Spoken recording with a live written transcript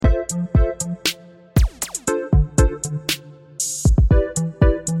Welcome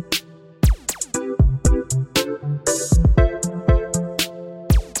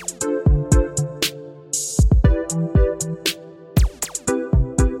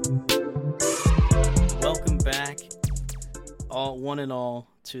back, one and all,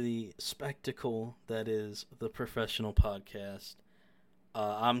 to the spectacle that is the Professional Podcast.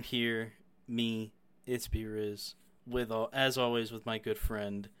 I'm here, it's B-Riz, with as always with my good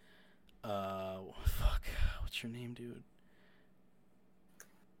friend. What's your name, dude?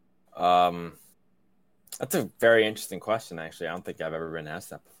 That's a very interesting question, actually. I don't think I've ever been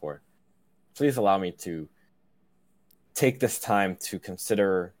asked that before. Please allow me to take this time to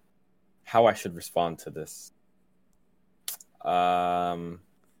consider how I should respond to this. Oh,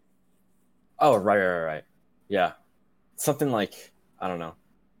 right. Yeah. Something like, I don't know.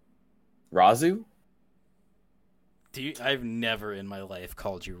 Razu? I've never in my life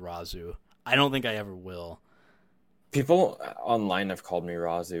called you Razu. I don't think I ever will. People online have called me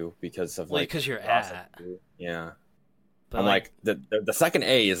Razu because of because you're Razu. at. Yeah. But I'm like the second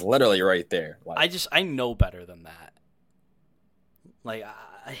A is literally right there. I know better than that.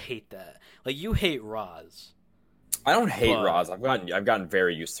 I hate that. You hate Roz. I don't hate Roz. I've gotten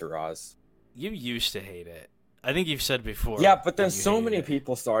very used to Roz. You used to hate it. I think you've said before. Yeah, but then so many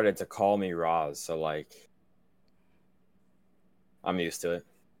people started to call me Roz, so I'm used to it.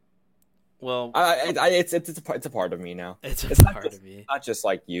 Well, it's a part of me now. It's part of me. Not just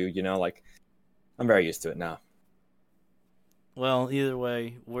like you, I'm very used to it now. Well, either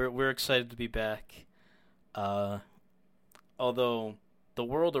way, we're excited to be back. Although the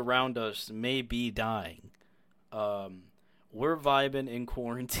world around us may be dying, we're vibing in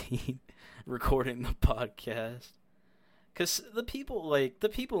quarantine, recording the podcast, because the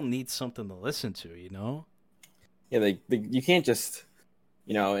people need something to listen to, Yeah, you can't just,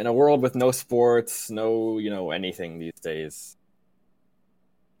 in a world with no sports, no, anything these days.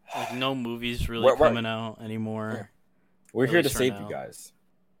 No movies really coming out anymore. We're here to save you guys.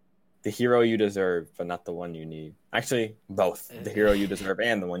 The hero you deserve, but not the one you need. Actually, both. The hero you deserve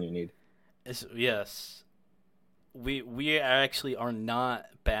and the one you need. Yes. We actually are not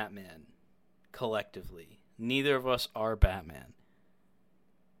Batman, collectively. Neither of us are Batman.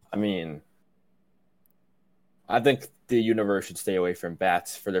 I mean, I think the universe should stay away from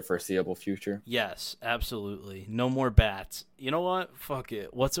bats for the foreseeable future. Yes, absolutely. No more bats. You know what? Fuck it.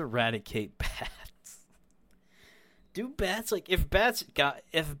 Let's eradicate bats. Do bats if bats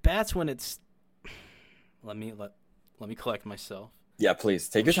when it's let me collect myself. Yeah, please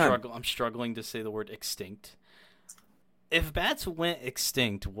take your time. I'm struggling to say the word extinct. If bats went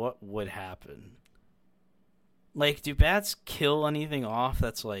extinct, what would happen? Do bats kill anything off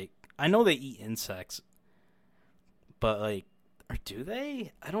that's I know they eat insects, but or do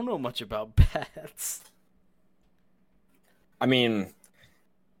they? I don't know much about bats. I mean,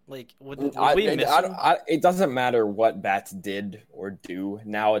 would we miss them? It doesn't matter what bats did or do.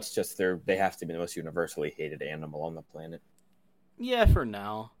 Now it's just they have to be the most universally hated animal on the planet. Yeah, for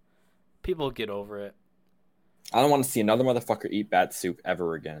now. People get over it. I don't want to see another motherfucker eat bat soup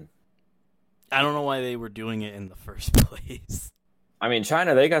ever again. I don't know why they were doing it in the first place. I mean,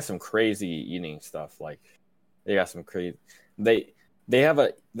 China, they got some crazy eating stuff. They got some crazy. They have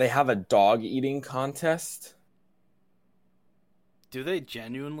a dog eating contest. Do they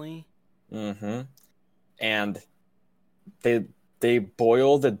genuinely? Mm-hmm. And they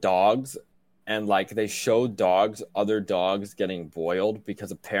boil the dogs, and they show other dogs getting boiled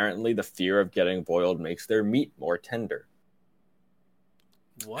because apparently the fear of getting boiled makes their meat more tender.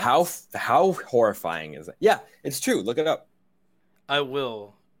 What? How horrifying is it? Yeah, it's true. Look it up. I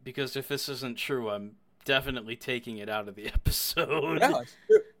will, because if this isn't true, I'm definitely taking it out of the episode. Yeah, it's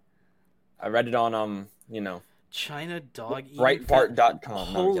true. I read it on China dog eating Breitbart.com.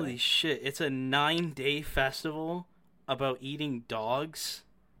 Holy shit, it's a 9-day festival about eating dogs?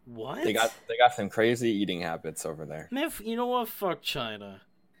 What? They got some crazy eating habits over there. Man, you know what? Fuck China.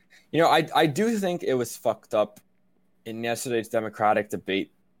 I do think it was fucked up. In yesterday's Democratic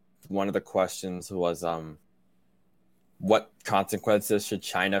debate, one of the questions was what consequences should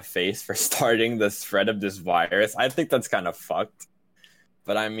China face for starting the spread of this virus? I think that's kind of fucked.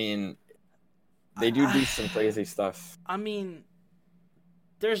 But I mean, they do some crazy stuff. I mean,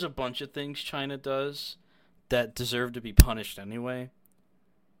 there's a bunch of things China does that deserve to be punished anyway.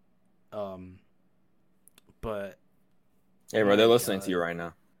 But hey, bro, they're listening to you right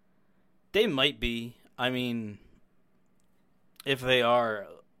now. They might be. I mean, if they are,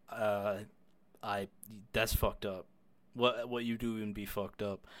 that's fucked up. What you do and be fucked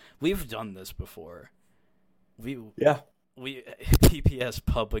up. We've done this before. Yeah. PPS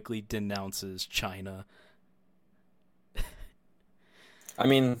publicly denounces China. I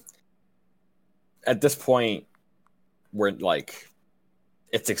mean, at this point, we're like,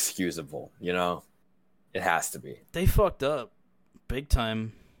 it's excusable, you know? It has to be. They fucked up big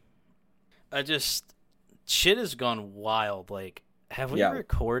time. Shit has gone wild. Like, have we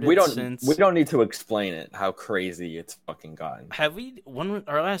recorded since? We don't need to explain it, how crazy it's fucking gotten. Have we?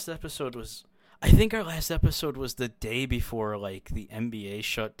 Our last episode was, I think our last episode was the day before, like, the NBA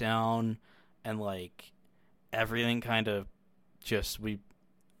shut down and, like, everything kind of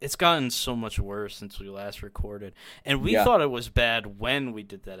it's gotten so much worse since we last recorded. And we thought it was bad when we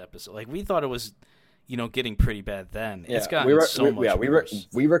did that episode. Like, we thought it was, getting pretty bad then. Yeah, it's gotten so much worse.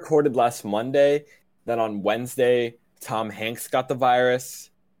 We recorded last Monday. Then on Wednesday, Tom Hanks got the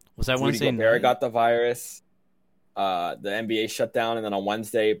virus. Was that Rudy Wednesday Gobert night? got the virus. The NBA shut down. And then on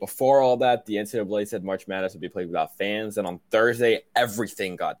Wednesday, before all that, the NCAA said March Madness would be played without fans. And on Thursday,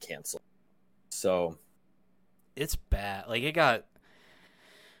 everything got canceled. So it's bad. Like, it got...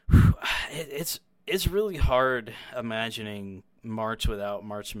 It's really hard imagining March without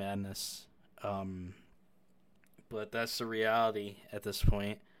March Madness. But that's the reality at this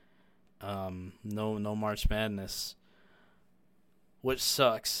point. No March Madness, which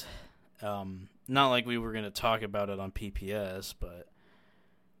sucks. Not like we were going to talk about it on PPS, but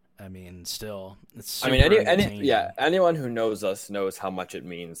I mean, still, it's super entertaining. Anyone who knows us knows how much it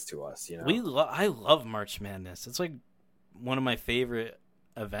means to us. I love March Madness. It's like one of my favorite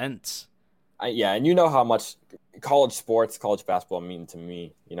events. And you know how much college basketball mean to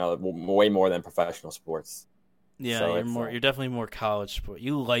me. Way more than professional sports. Yeah, so you're definitely more college sport.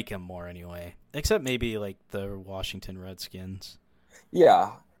 You like him more anyway, except maybe like the Washington Redskins.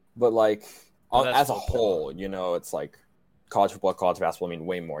 Yeah, but like as a whole, it's like college football, college basketball mean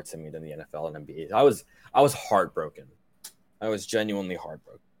way more to me than the NFL and NBA. I was heartbroken. I was genuinely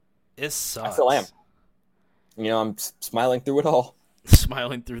heartbroken. It sucks. I still am. I'm smiling through it all.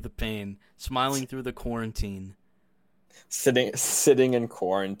 Smiling through the pain, smiling through the quarantine. Sitting in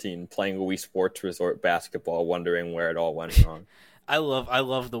quarantine, playing Wii Sports Resort basketball, wondering where it all went wrong. I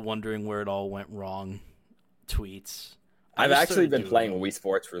love the wondering where it all went wrong tweets. I've actually been playing Wii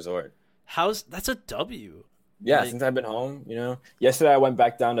Sports Resort. That's a W. Yeah, since I've been home, Yesterday I went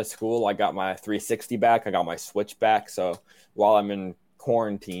back down to school. I got my 360 back. I got my Switch back. So while I'm in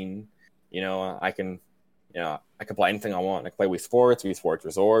quarantine, I can play anything I want. I can play Wii Sports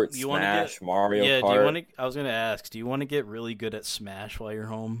Resort, Smash, Mario Kart. I was going to ask, do you want to get really good at Smash while you're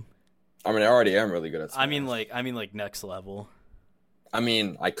home? I mean, I already am really good at Smash. I mean like next level. I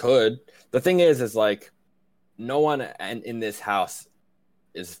mean, I could. The thing is like, no one in this house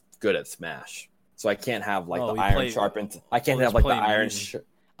is good at Smash. So I can't have like the iron sharpened. I can't have like the iron.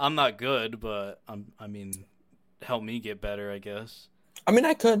 I'm not good, but help me get better, I guess. I mean,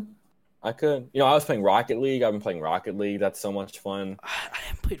 I could. I was playing Rocket League. I've been playing Rocket League. That's so much fun. I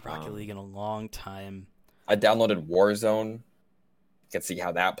haven't played Rocket League in a long time. I downloaded Warzone. You can see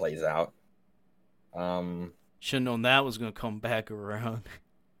how that plays out. Should have known that was going to come back around.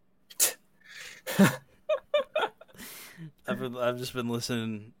 I've just been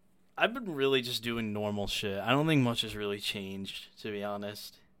listening. I've been really just doing normal shit. I don't think much has really changed, to be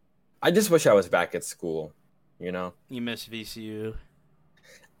honest. I just wish I was back at school, You miss VCU.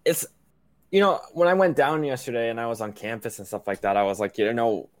 It's... when I went down yesterday and I was on campus and stuff like that, I was like, I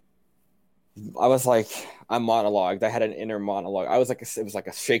monologued. I had an inner monologue. It was like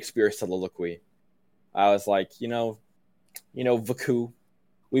a Shakespeare soliloquy. I was like, Vaku,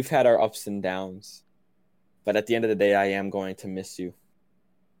 we've had our ups and downs, but at the end of the day, I am going to miss you.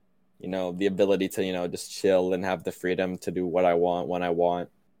 The ability to, just chill and have the freedom to do what I want when I want.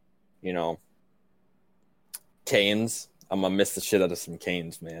 Canes. I'm going to miss the shit out of some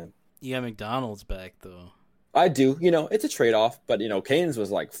Canes, man. You got McDonald's back, though. I do. It's a trade-off, but, Canes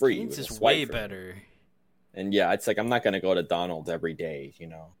was, like, free. Canes is way better. And, yeah, it's like I'm not going to go to Donald's every day, You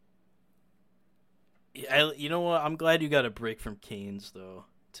know what? I'm glad you got a break from Canes, though,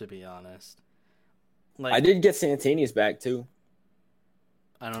 to be honest. Like, I did get Santini's back, too.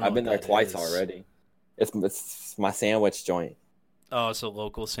 I don't know. I've been there twice already. It's my sandwich joint. Oh, it's a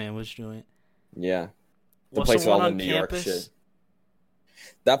local sandwich joint? Yeah. The place with all the New York shit.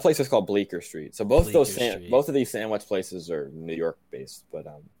 That place was called Bleecker Street. So both of these sandwich places are New York based, but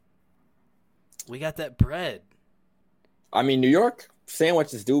we got that bread. I mean, New York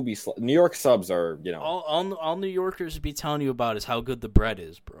sandwiches do be New York subs are, all New Yorkers be telling you about is how good the bread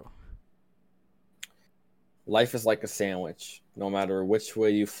is, bro. Life is like a sandwich. No matter which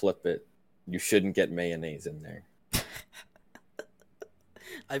way you flip it, you shouldn't get mayonnaise in there.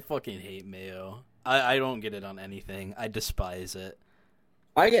 I fucking hate mayo. I don't get it on anything. I despise it.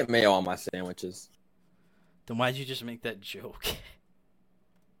 I get mayo on my sandwiches. Then why'd you just make that joke?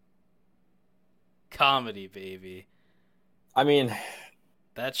 Comedy, baby. I mean,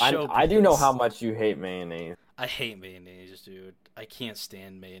 That show. I do know how much you hate mayonnaise. I hate mayonnaise, dude. I can't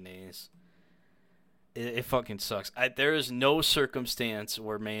stand mayonnaise. It fucking sucks. There is no circumstance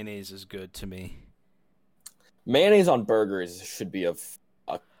where mayonnaise is good to me. Mayonnaise on burgers should be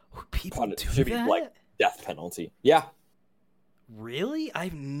People do should that? be like death penalty. Yeah. Really?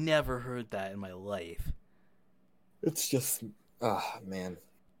 I've never heard that in my life. It's just, man.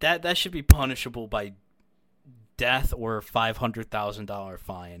 That should be punishable by death or a $500,000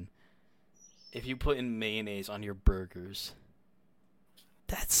 fine if you put in mayonnaise on your burgers.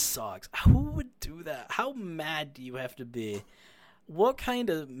 That sucks. Who would do that? How mad do you have to be? What kind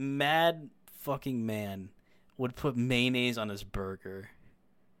of mad fucking man would put mayonnaise on his burger?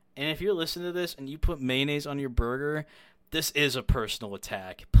 And if you're listening to this and you put mayonnaise on your burger, this is a personal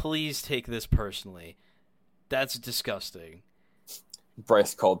attack. Please take this personally. That's disgusting.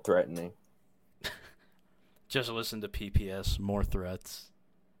 Bryce called threatening. Just listen to PPS. More threats.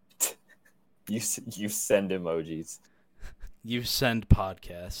 You send emojis. You send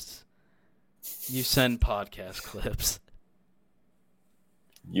podcasts. You send podcast clips.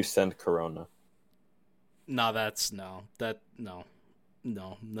 You send Corona. No, I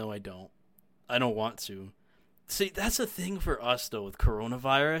don't. I don't want to. See, that's the thing for us, though, with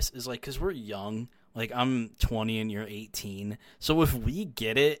coronavirus, is, like, because we're young. Like, I'm 20 and you're 18. So if we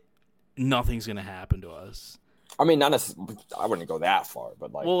get it, nothing's going to happen to us. I mean, not necessarily, I wouldn't go that far,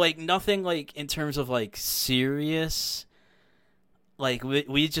 but, like... Well, like, nothing, like, in terms of, like, serious. Like,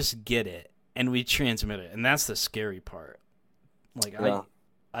 we just get it, and we transmit it, and that's the scary part. Like, yeah.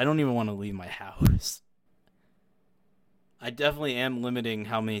 I don't even want to leave my house. I definitely am limiting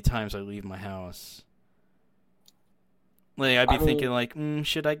how many times I leave my house. Like, I'd be thinking, like,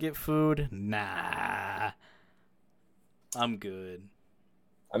 should I get food? Nah. I'm good.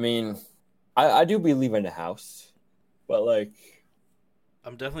 I mean, I do be leaving the house, but, like...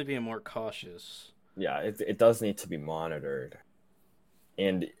 I'm definitely being more cautious. Yeah, it does need to be monitored.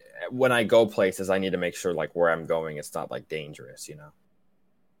 And when I go places, I need to make sure, like, where I'm going, it's not, like, dangerous, you know?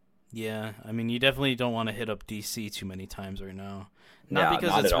 Yeah, I mean, you definitely don't want to hit up DC too many times right now. Not because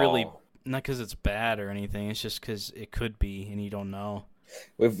not it's really... all. Not because it's bad or anything. It's just because it could be, and you don't know.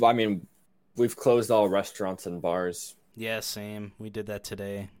 We've closed all restaurants and bars. Yeah, same. We did that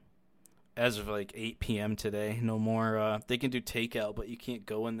today. As of like 8 p.m. today, no more. They can do takeout, but you can't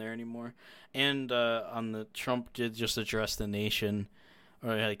go in there anymore. And Trump did just address the nation,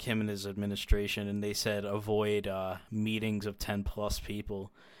 or like him and his administration, and they said avoid meetings of 10 plus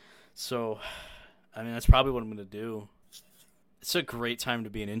people. So, I mean, that's probably what I'm gonna do. It's a great time to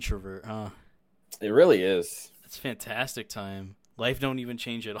be an introvert, huh? It really is. It's a fantastic time. Life don't even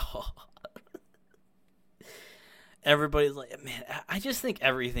change at all. Everybody's like, man, I just think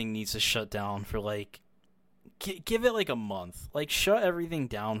everything needs to shut down for, like, give it, like, a month. Like, shut everything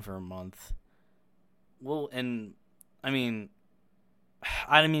down for a month. Well, and, I mean,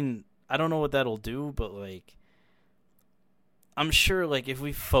 I don't know what that'll do, but, like, I'm sure, like, if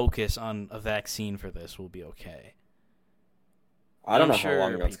we focus on a vaccine for this, we'll be okay. I don't know how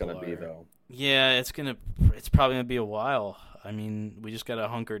long that's going to be, though. Yeah, it's probably going to be a while. I mean, we just got to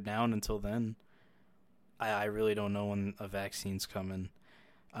hunker down until then. I really don't know when a vaccine's coming.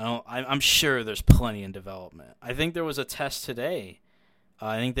 I'm sure there's plenty in development. I think there was a test today.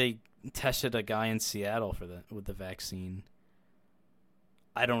 I think they tested a guy in Seattle with the vaccine.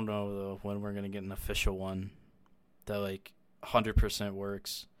 I don't know, though, when we're going to get an official one that, like, 100%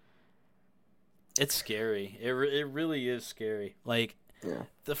 works. It's scary. It really is scary. Like, yeah.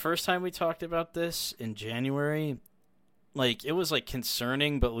 The first time we talked about this in January, like, it was, like,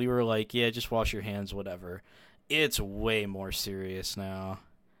 concerning, but we were like, yeah, just wash your hands, whatever. It's way more serious now.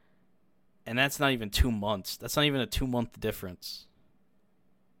 And that's not even 2 months. That's not even a 2-month difference.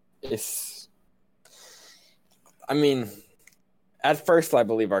 I mean, at first I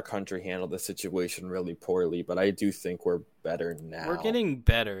believe our country handled the situation really poorly, but I do think we're better now. We're getting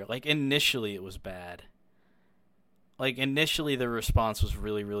better. Like, initially it was bad. Like, initially the response was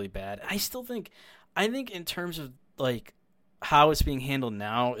really, really bad. I think in terms of, like, how it's being handled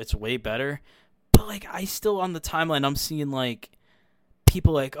now, it's way better. But, like, I still, on the timeline, I'm seeing, like,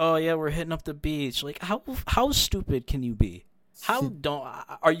 people like, oh, yeah, we're hitting up the beach. Like, how stupid can you be? How dumb?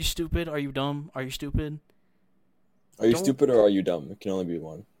 Are you stupid? Are you dumb? Are you stupid? Are you stupid or are you dumb? It can only be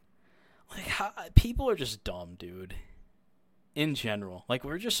one. Like, people are just dumb, dude. In general. Like,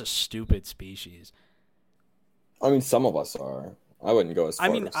 we're just a stupid species. I mean, some of us are. I wouldn't go as far. I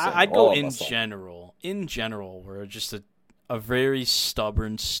mean, as saying I'd all go of in us are. general. In general, we're just a very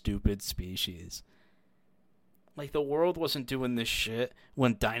stubborn, stupid species. Like, the world wasn't doing this shit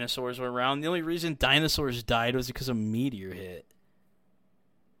when dinosaurs were around. The only reason dinosaurs died was because a meteor hit.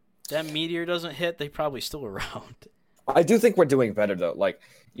 That meteor doesn't hit, they probably still around. I do think we're doing better though. Like,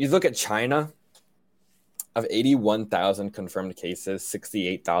 you look at China, of 81,000 confirmed cases,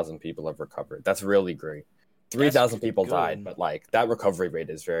 68,000 people have recovered. That's really great. 3,000 people good. died, but like that recovery rate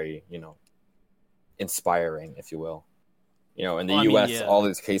is very, inspiring, if you will. In the US, yeah. all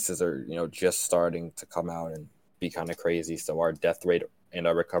these cases are, just starting to come out and be kind of crazy. So our death rate and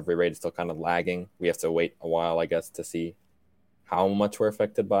our recovery rate is still kind of lagging. We have to wait a while, I guess, to see how much we're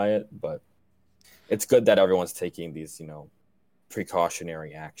affected by it. But it's good that everyone's taking these,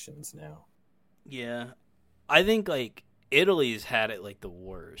 precautionary actions now. Yeah. I think, like, Italy's had it, like, the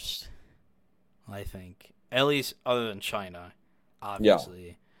worst. I think. At least other than China, obviously.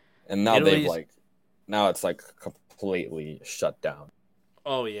 Yeah. And now Italy's... now it's, like, completely shut down.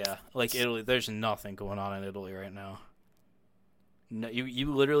 Oh, yeah. Like, Italy, there's nothing going on in Italy right now. No,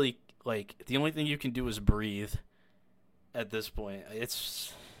 you literally, like, the only thing you can do is breathe at this point.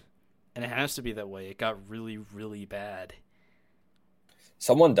 And it has to be that way. It got really, really bad.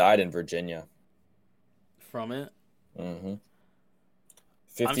 Someone died in Virginia. From it? Mm-hmm.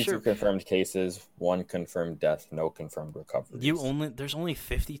 52 confirmed cases, 1 confirmed death, no confirmed recoveries. There's only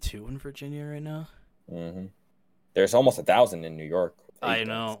 52 in Virginia right now? Mm-hmm. There's almost 1,000 in New York. I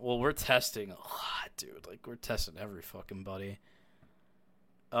know. Well, we're testing a lot, dude. Like, we're testing every fucking buddy.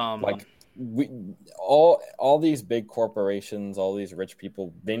 All these big corporations, all these rich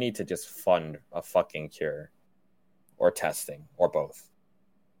people, they need to just fund a fucking cure. Or testing, or both.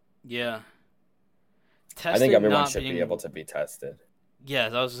 Yeah. I think everyone should be able to be tested. Yeah,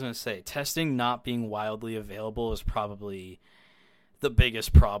 I was going to say, testing not being wildly available is probably the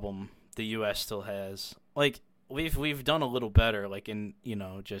biggest problem the U.S. still has. Like, we've done a little better, like, in,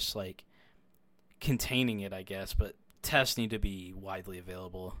 just, like, containing it, I guess, but tests need to be widely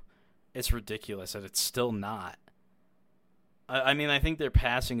available. It's ridiculous that it's still not. I mean, I think they're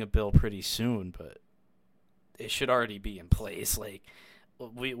passing a bill pretty soon, but it should already be in place. Like,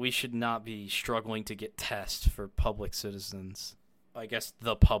 we should not be struggling to get tests for public citizens. I guess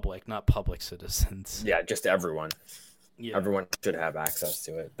the public, not public citizens. Yeah, just everyone. Yeah. Everyone should have access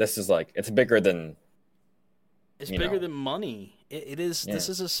to it. This is like, it's bigger than... It's bigger than money. It is. Yeah. This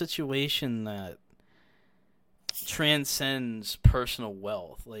is a situation that transcends personal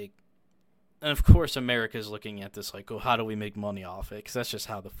wealth. Like, and of course America's looking at this like, oh, how do we make money off it? Because that's just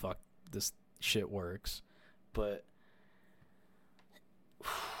how the fuck this shit works. But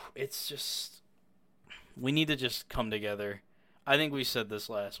it's just, we need to just come together. I think we said this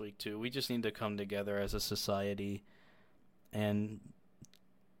last week too. We just need to come together as a society and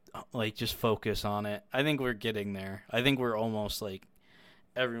like just focus on it. I think we're getting there. I think we're almost like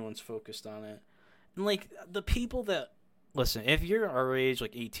everyone's focused on it. And like the people that listen, if you're our age,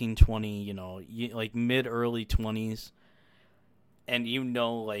 like 18, 20, like mid early 20s, and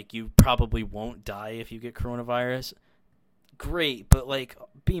like you probably won't die if you get coronavirus, great, but like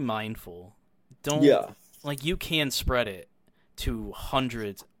be mindful. Don't like you can spread it to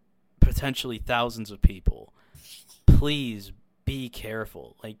hundreds, potentially thousands of people. Please be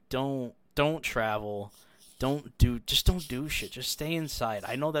careful. Like don't travel. Don't do shit. Just stay inside.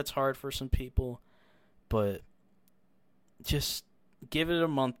 I know that's hard for some people, but just give it a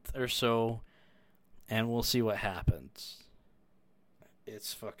month or so and we'll see what happens.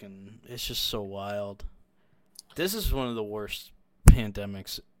 It's just so wild. This is one of the worst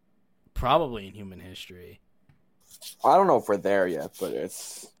pandemics probably in human history. I don't know if we're there yet, but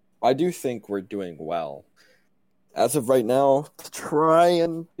I do think we're doing well. As of right now, to try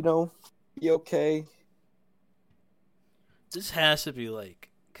and, be okay. This has to be like,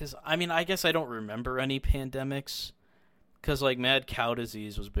 because, I mean, I guess I don't remember any pandemics, because, like, mad cow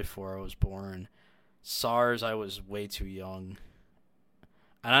disease was before I was born. SARS, I was way too young.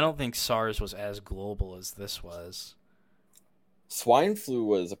 And I don't think SARS was as global as this was. Swine flu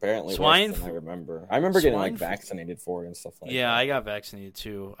was apparently worse than I remember. I remember getting, like, vaccinated for it and stuff like that. Yeah, I got vaccinated,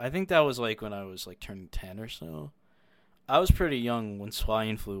 too. I think that was, like, when I was, like, turning 10 or so. I was pretty young when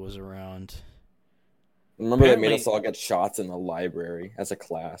swine flu was around. Remember they made us all get shots in the library as a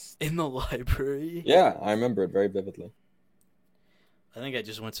class. In the library? Yeah, I remember it very vividly. I think I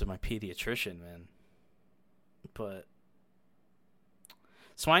just went to my pediatrician, man. But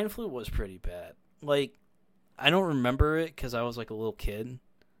swine flu was pretty bad. Like, I don't remember it because I was, like, a little kid.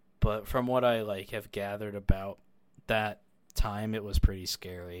 But from what I, like, have gathered about that time, it was pretty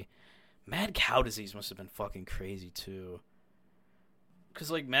scary. Mad cow disease must have been fucking crazy, too.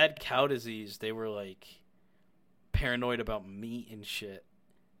 because like mad cow disease, they were like paranoid about meat and shit.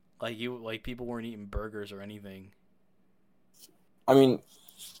 Like people weren't eating burgers or anything. I mean,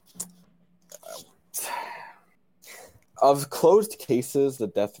 of closed cases, the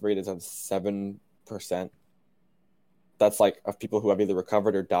death rate is at 7%. That's like of people who have either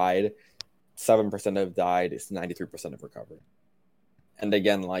recovered or died. 7% have died. It's 93% have recovered. And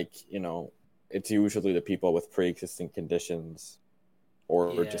again, like, you know, it's usually the people with pre-existing conditions,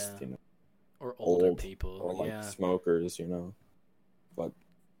 or just, you know, or older old people, or like smokers, you know. But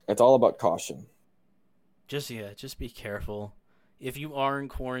it's all about caution. Just be careful. If you are in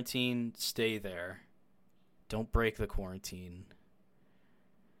quarantine, stay there. Don't break the quarantine.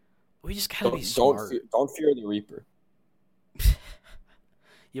 We just gotta be smart. Don't fear the Reaper.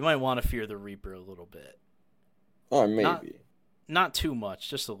 You might want to fear the Reaper a little bit. Oh, maybe. Not too much,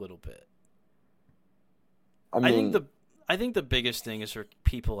 just a little bit. I think the biggest thing is for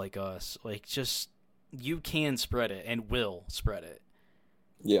people like us, like just you can spread it and will spread it.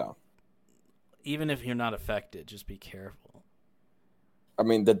 Yeah. Even if you're not affected, just be careful. I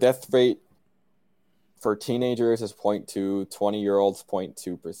mean, the death rate for teenagers is 0.2, 20-year-olds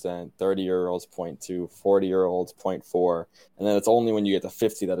 0.2%, 30-year-olds 0.2, 40-year-olds 0.4, and then it's only when you get to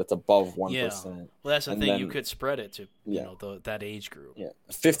 50 that it's above 1%. Yeah. Well, that's the thing. Then, you could spread it to that age group. Yeah,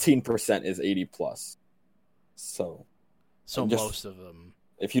 15% is 80 plus. So most of them.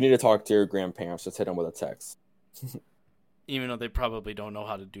 If you need to talk to your grandparents, just hit them with a text. Even though they probably don't know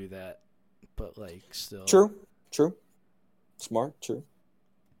how to do that, but like still. True. Smart. True.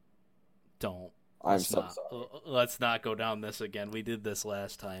 Don't. Sorry. Let's not go down this again. We did this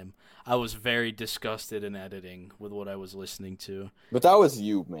last time. I was very disgusted in editing with what I was listening to. But that was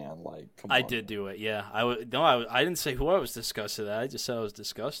you, man. Like, come on. I did do it. Yeah. I didn't say who I was disgusted at. I just said I was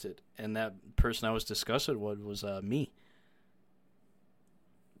disgusted, and that person I was disgusted with was me.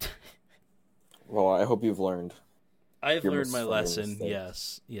 Well, I hope you've learned. I've learned my lesson.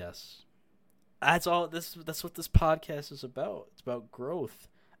 Yes. That's all. That's what this podcast is about. It's about growth.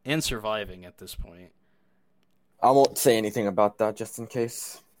 And surviving at this point. I won't say anything about that just in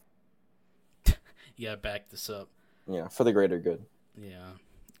case. Yeah, back this up. Yeah, for the greater good. Yeah,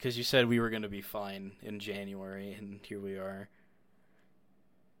 because you said we were going to be fine in January, and here we are.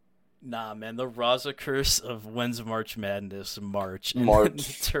 Nah, man, the Raza curse of when's March Madness, March. And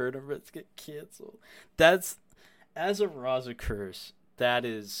the tournaments get canceled. That's, as a Raza curse,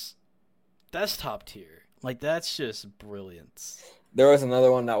 that's top tier. Like, that's just brilliance. There was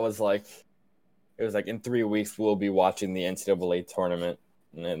another one that was like, it was like in 3 weeks we'll be watching the NCAA tournament,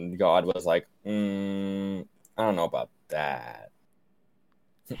 and then God was like, I don't know about that.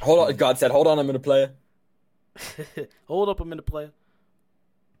 Hold on, God said, "Hold on, I'm gonna play." Hold up, I'm gonna play.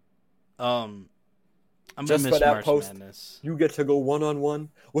 I'm just gonna miss for that March post, Madness. You get to go 1-on-1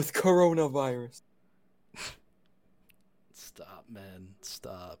 with coronavirus. Stop, man,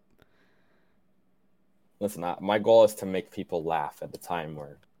 stop. Listen, my goal is to make people laugh at the time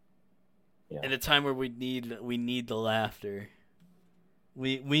where, at a time where we need the laughter.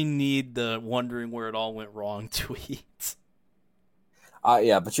 We need the wondering where it all went wrong tweets.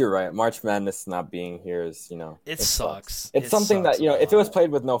 Yeah, but you're right. March Madness not being here is, it sucks. It's something that, if it was played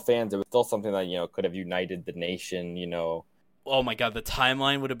with no fans, it was still something that, could have united the nation, Oh my God, the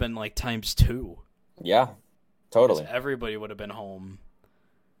timeline would have been like times 2. Yeah, totally. Everybody would have been home.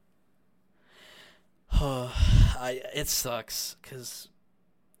 It sucks because,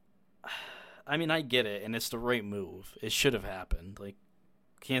 I mean, I get it, and it's the right move. It should have happened. Like,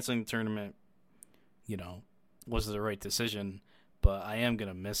 canceling the tournament, was the right decision, but I am going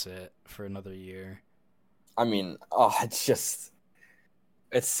to miss it for another year. I mean, it's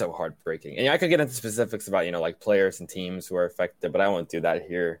so heartbreaking. And I could get into specifics about, like players and teams who are affected, but I won't do that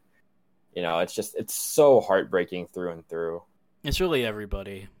here. It's so heartbreaking through and through. It's really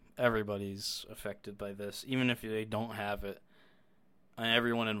everybody. Everybody's affected by this, even if they don't have it.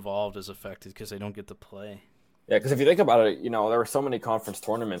 Everyone involved is affected because they don't get to play. Yeah, because if you think about it, there were so many conference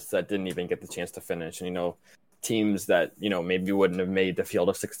tournaments that didn't even get the chance to finish. And, teams that, maybe wouldn't have made the field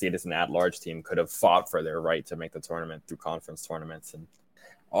of 68 as an at-large team could have fought for their right to make the tournament through conference tournaments. And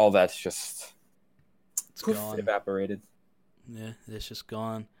all that's just evaporated. Yeah, it's just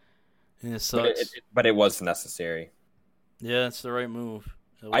gone. And it sucks. But it was necessary. Yeah, it's the right move.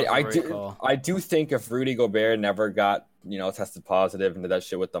 I do think if Rudy Gobert never got, tested positive and did that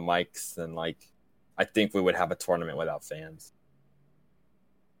shit with the mics, then I think we would have a tournament without fans.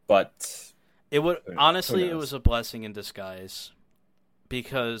 But it would honestly, it was a blessing in disguise,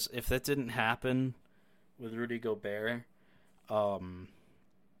 because if that didn't happen with Rudy Gobert,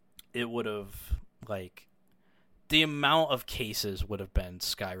 it would have the amount of cases would have been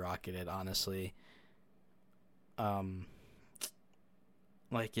skyrocketed, honestly.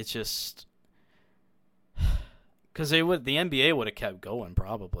 Like, it's just... Because the NBA would have kept going,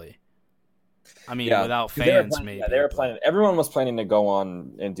 probably. I mean, without fans, maybe. Yeah, they were planning. Everyone was planning to go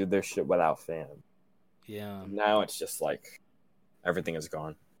on and do their shit without fans. Yeah. Now it's just like everything is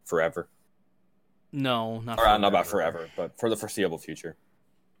gone forever. No, not or forever. Not about forever, but for the foreseeable future.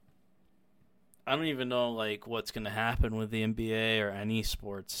 I don't even know like what's going to happen with the NBA or any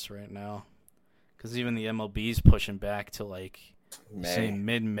sports right now, because even the MLB's pushing back to like say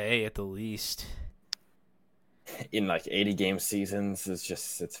mid-May at the least. In like 80-game seasons,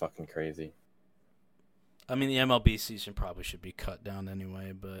 it's fucking crazy. I mean, the MLB season probably should be cut down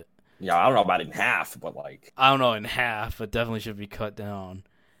anyway, but yeah, I don't know about in half, but like I don't know in half, but definitely should be cut down.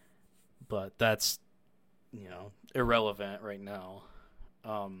 But that's, irrelevant right now.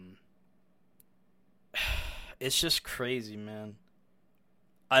 It's just crazy, man.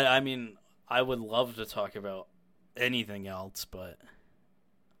 I mean, I would love to talk about anything else, but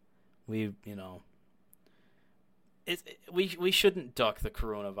we shouldn't duck the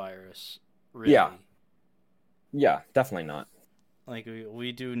coronavirus, really. Yeah, definitely not. Like,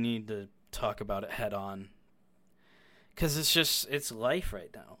 we do need to talk about it head on. Because it's life right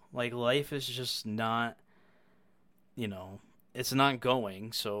now. Like, life is just not, it's not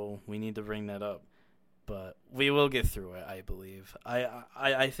going, so we need to bring that up. But we will get through it, I believe.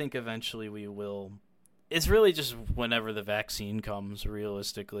 I think eventually we will. It's really just whenever the vaccine comes,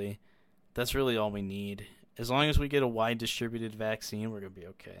 realistically. That's really all we need. As long as we get a wide distributed vaccine, we're going to be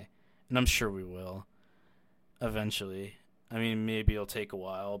okay. And I'm sure we will. Eventually. I mean, maybe it'll take a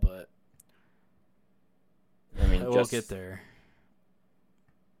while, but we'll get there.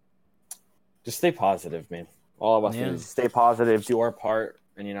 Just stay positive, man. All of us need to stay positive, do our part,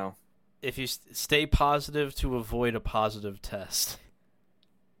 and if you stay positive to avoid a positive test.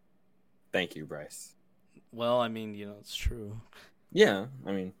 Thank you, Bryce. Well, I mean, it's true. Yeah,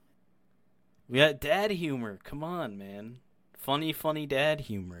 I mean. We got dad humor. Come on, man. Funny dad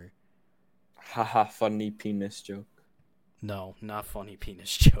humor. Haha, funny penis joke. No, not funny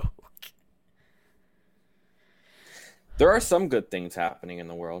penis joke. There are some good things happening in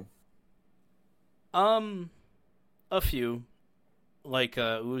the world. A few. Like,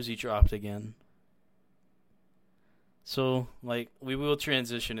 Uzi dropped again. So, like, we will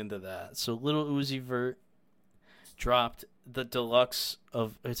transition into that. So, Lil Uzi Vert dropped the deluxe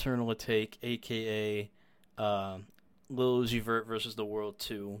of Eternal Atake, a.k.a. Lil Uzi Vert versus the World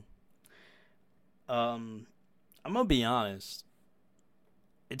 2. I'm gonna be honest.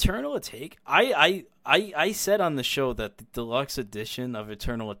 Eternal Atake, I said on the show that the deluxe edition of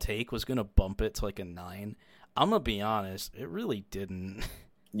Eternal Atake was gonna bump it to like a 9. I'm gonna be honest, it really didn't.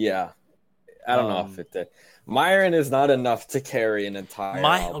 Yeah, I don't know if it did. Myron is not enough to carry an entire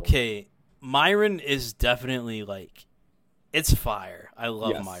album. Okay, Myron is definitely like, it's fire. I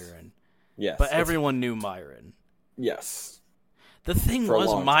love Myron. Yes, but everyone knew Myron. Yes. The thing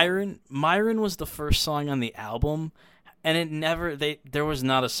was, Myron was the first song on the album, and there was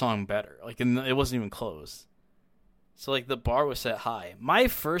not a song better. Like, it wasn't even close. So, like, the bar was set high. My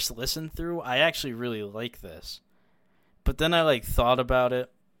first listen through, I actually really like this. But then I, like, thought about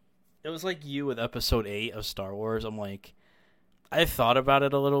it. It was like you with episode 8 of Star Wars. I'm like, I thought about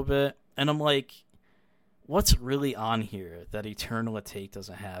it a little bit, and I'm like, what's really on here that Eternal Atake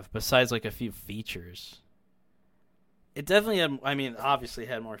doesn't have, besides, like, a few features? It definitely had, obviously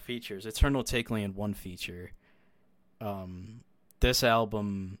had more features. Eternal Atake only had one feature. This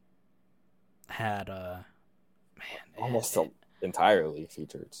album had, almost entirely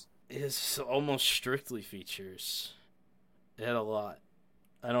features. It's almost strictly features. It had a lot.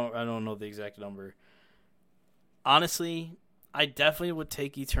 I don't know the exact number. Honestly, I definitely would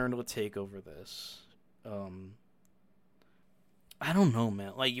take Eternal Atake over this. I don't know,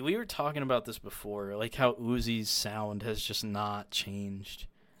 man. Like, we were talking about this before, like how Uzi's sound has just not changed.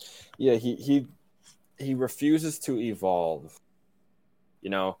 Yeah, he refuses to evolve.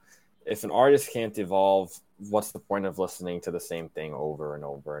 If an artist can't evolve, what's the point of listening to the same thing over and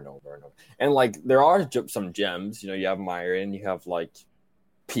over and over and over? And like, there are some gems. You have Myron, you have like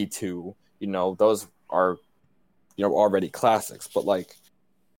P2. Those are already classics. But like,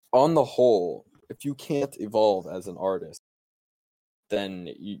 on the whole, if you can't evolve as an artist, then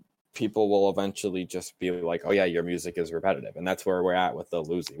people will eventually just be like, oh yeah, your music is repetitive. And that's where we're at with Lil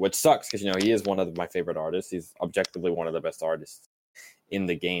Uzi, which sucks because, he is one of my favorite artists. He's objectively one of the best artists in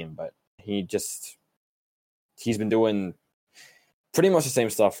the game, but he's been doing pretty much the same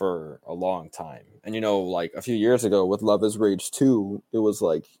stuff for a long time. And, like a few years ago with Love is Rage 2, it was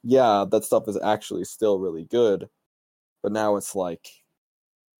like, yeah, that stuff is actually still really good, But now it's like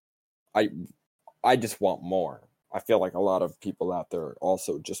I I just want more. I feel like a lot of people out there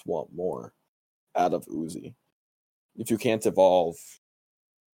also just want more out of Uzi. If you can't evolve,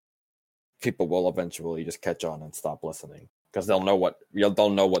 people will eventually just catch on and stop listening because they'll know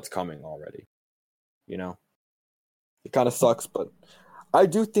what's coming already. You know, it kind of sucks, but I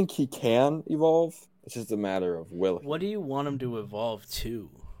do think he can evolve. It's just a matter of will. What do you want him to evolve to?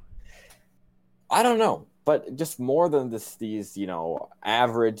 I don't know, but just more than these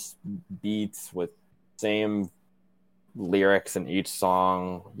average beats with same lyrics in each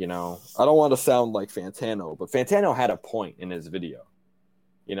song. I don't want to sound like Fantano, but Fantano had a point in his video.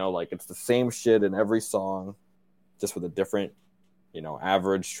 Like it's the same shit in every song, just with a different,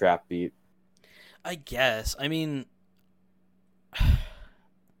 average trap beat. I guess. I mean,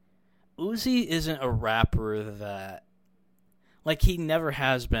 Uzi isn't a rapper that, like, he never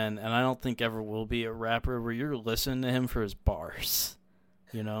has been, and I don't think ever will be a rapper where you're listening to him for his bars,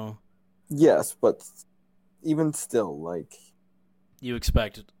 Yes, but even still, like, you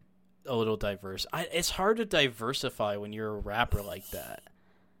expect a little diverse. It's hard to diversify when you're a rapper like that,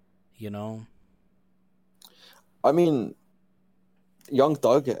 I mean, Young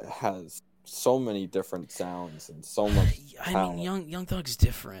Thug has so many different sounds and so much talent. Young Thug's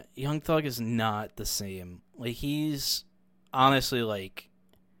different. Young Thug is not the same. Like, he's honestly, like,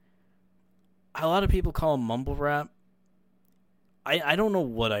 a lot of people call him mumble rap. I don't know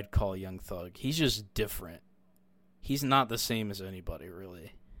what I'd call Young Thug. He's just different. He's not the same as anybody,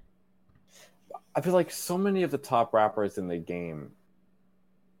 really. I feel like so many of the top rappers in the game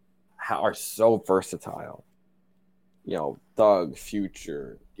are so versatile. Thug,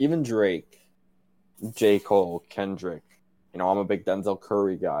 Future, even Drake, J. Cole, Kendrick. I'm a big Denzel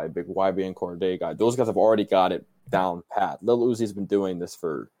Curry guy, big YB and Cordae guy. Those guys have already got it down pat. Lil Uzi's been doing this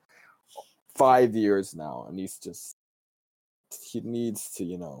for 5 years now, and he needs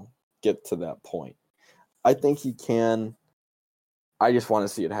to, get to that point. I think he can. I just want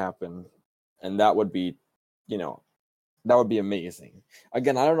to see it happen, and that would be amazing.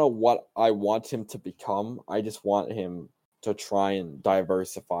 Again, I don't know what I want him to become. I just want him to try and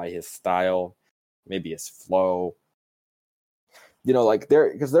diversify his style, maybe his flow.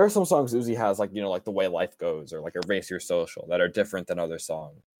 Because there are some songs Uzi has, like The Way Life Goes or like Erase Your Social, that are different than other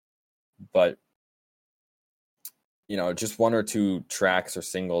songs. But just one or two tracks or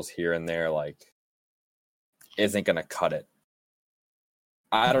singles here and there, like, isn't gonna cut it.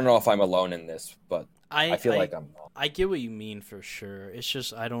 I don't know if I'm alone in this, but I feel like I'm not. I get what you mean for sure. It's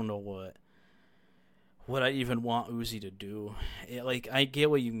just I don't know what I even want Uzi to do. I get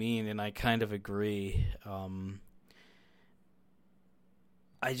what you mean, and I kind of agree.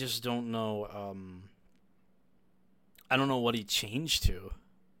 I just don't know. I don't know what he changed to,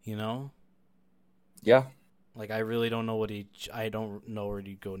 Yeah. Like, I really don't know I don't know where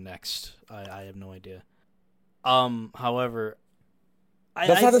he'd go next. I have no idea. However,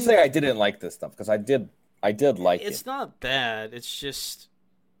 that's not to say I didn't like this stuff, because I did like it. It's not bad. It's just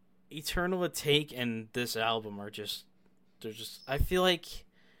Eternal Take and this album are they're just, I feel like,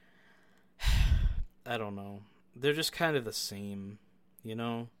 I don't know. They're just kind of the same,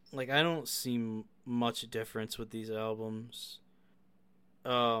 Like, I don't see much difference with these albums.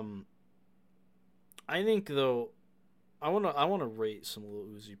 I think, though, I wanna rate some Lil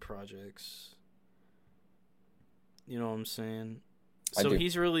Uzi projects. You know what I'm saying? So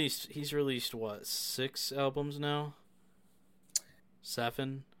he's released what, 6 albums now?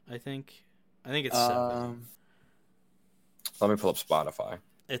 7, I think. I think it's 7. Let me pull up Spotify.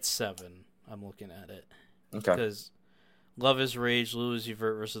 It's 7. I'm looking at it. Okay. Because Love Is Rage, Lil Uzi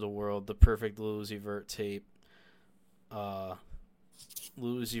Vert vs. the World, the perfect Lil Uzi Vert tape, Lil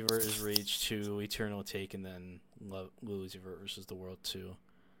Uzi Vert is Rage 2, Eternal Take, and then Lil Uzi Vert vs. the World 2.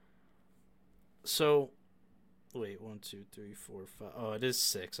 So, wait, 1, 2, 3, 4, 5. Oh, it is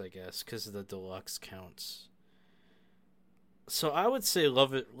 6, I guess, because the deluxe counts. So I would say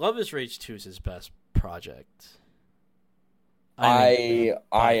Love Is Rage 2 is his best project. I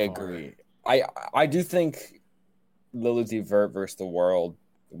agree. I do think Lil Uzi Vert vs. the World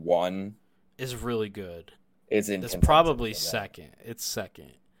 1 is really good. It's probably second. It's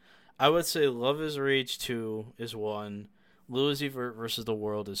second. I would say Love Is Rage 2 is 1. Lil Uzi Vert vs. the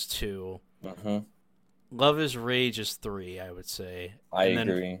World is 2. Mm-hmm. Love Is Rage is 3, I would say. I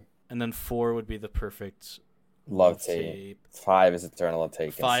agree. And then 4 would be the perfect Love Tape. 5 is Eternal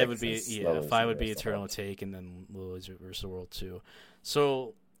Take. 5 would be Eternal Take, and then Lil Uzi vs. the World 2.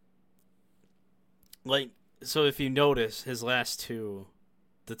 So, if you notice, his last 2,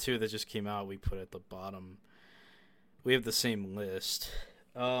 the 2 that just came out, we put at the bottom. We have the same list.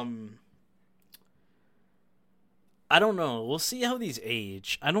 I don't know. We'll see how these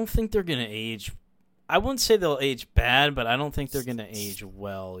age. I don't think they're gonna age. I wouldn't say they'll age bad, but I don't think they're gonna age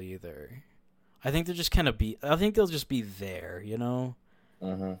well either. I think they're just kind of I think they'll just be there, you know.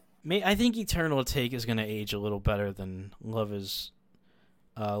 I think Eternal Take is gonna age a little better than Love Is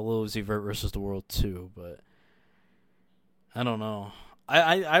Lil Uzi Vert versus the World 2, but I don't know.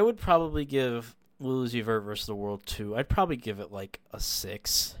 I would probably give Lil Uzi Vert versus the World 2. I'd probably give it like a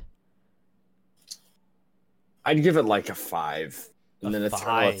 6. I'd give it like a 5. And then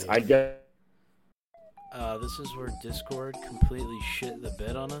five. I'd get. This is where Discord completely shit the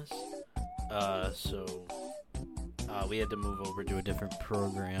bed on us. So we had to move over to a different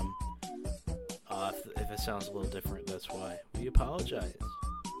program. If it sounds a little different, that's why. We apologize.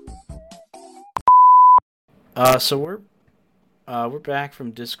 So we're back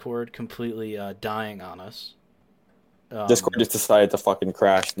from Discord completely dying on us. Discord just decided to fucking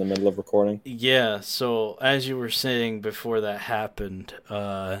crash in the middle of recording. Yeah, so as you were saying before that happened,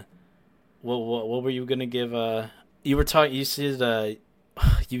 what were you gonna give? You were talking. You said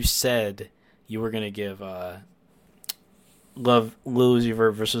you were gonna give Lil Uzi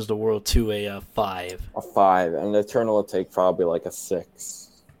Vert versus the World 2 a 5. A 5, and Eternal will take probably like a 6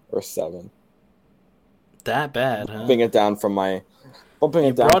 or 7. That bad, huh? Bumping it down from my.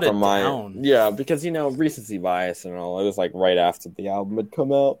 Down. Yeah, because recency bias and all. It was like right after the album had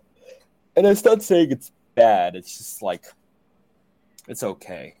come out, and it's not saying it's bad. It's just like it's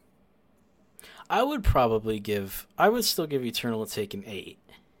okay. I would still give Eternal Take an 8.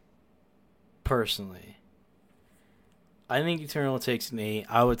 Personally, I think Eternal Takes an 8.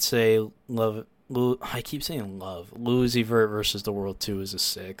 I would say I keep saying Lil Uzi Vert versus the World 2 is a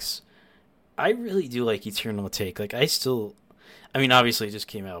 6. I really do like Eternal Take. Like obviously it just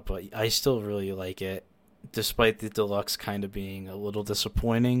came out, but I still really like it, despite the deluxe kind of being a little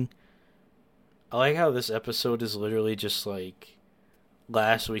disappointing. I like how this episode is literally just like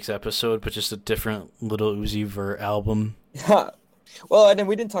last week's episode, but just a different Lil Uzi Vert album. Well, and then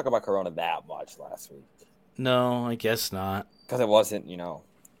we didn't talk about Corona that much last week. No, I guess not. Because it wasn't,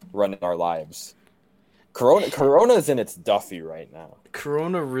 running our lives. Corona is in its Duffy right now.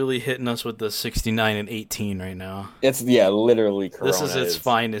 Corona really hitting us with the 69 and 18 right now. It's literally Corona. This is its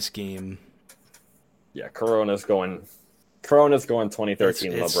finest game. Yeah, Corona's going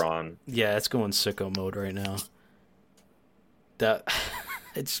 2013 LeBron. Yeah, it's going sicko mode right now. That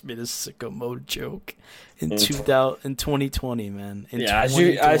I just made a sicko mode joke in 2020, man.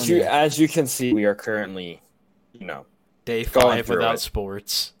 As you can see, we are currently, day 5 without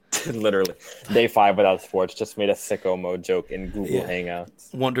sports. Literally, day 5 without sports. Just made a sicko mode joke in Google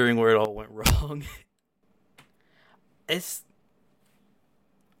Hangouts. Wondering where it all went wrong.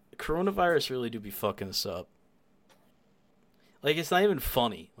 Coronavirus really do be fucking us up. Like, it's not even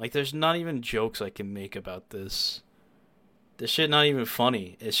funny. Like, there's not even jokes I can make about this. This shit not even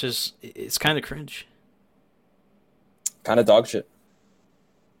funny. It's kind of cringe. Kind of dog shit.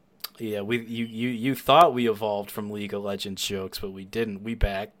 Yeah, you thought we evolved from League of Legends jokes, but we didn't. We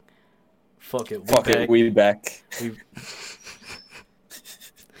back. Fuck it. We back.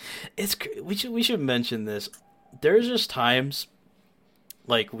 We should mention this. There's just times,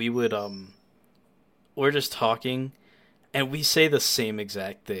 like we're just talking, and we say the same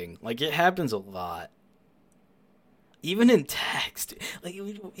exact thing. Like, it happens a lot. Even in text,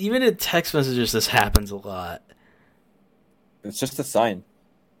 messages, this happens a lot. It's just a sign.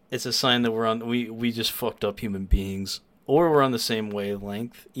 It's a sign that we just fucked up human beings, or we're on the same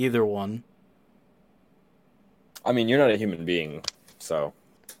wavelength. Either one. I mean, you're not a human being, so.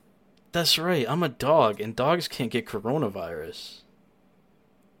 That's right. I'm a dog, and dogs can't get coronavirus.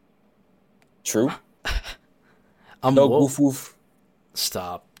 True. I'm dog woof woof.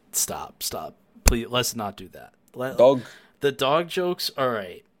 Stop. Please, let's not do that. Dog. The dog jokes, all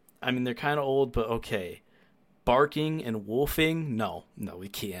right. I mean, they're kind of old, but okay. Barking and wolfing, no, we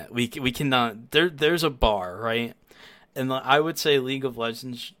can't. We cannot. There's a bar, right? And I would say League of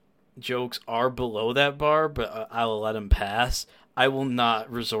Legends jokes are below that bar, but I will let them pass. I will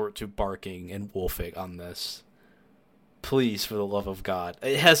not resort to barking and wolfing on this. Please, for the love of God,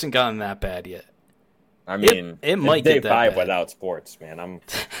 it hasn't gotten that bad yet. I mean, it might day get that 5 bad. Without sports, man. I'm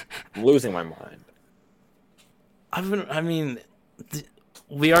losing my mind.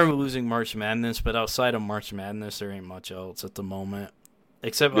 We are losing March Madness, but outside of March Madness, there ain't much else at the moment.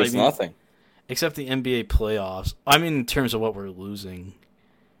 There's nothing. Except the NBA playoffs. I mean, in terms of what we're losing.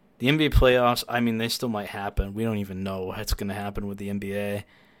 The NBA playoffs, I mean, they still might happen. We don't even know what's going to happen with the NBA.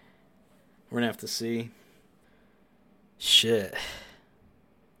 We're going to have to see. Shit.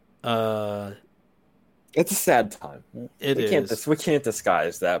 It's a sad time. We can't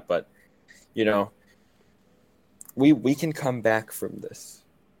disguise that, but, We can come back from this.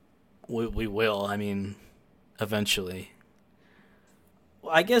 We will. I mean, eventually.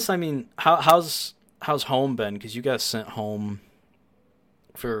 Well, I guess. I mean, how's home been? Because you got sent home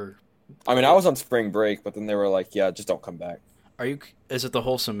for. I mean, I was on spring break, but then they were like, "Yeah, just don't come back." Are you? Is it the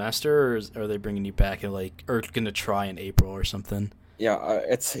whole semester, or are they bringing you back in or gonna try in April or something? Yeah,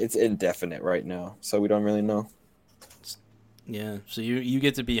 it's indefinite right now, so we don't really know. Yeah. So you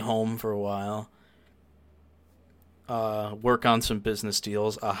get to be home for a while. Work on some business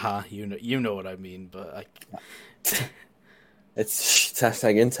deals. Aha, you know what I mean, but It's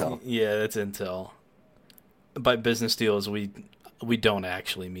hashtag Intel. yeah, that's intel. By business deals, we don't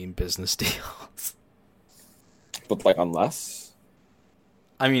actually mean business deals. But like, unless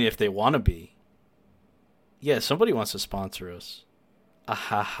I mean, if they want to be. Yeah, somebody wants to sponsor us.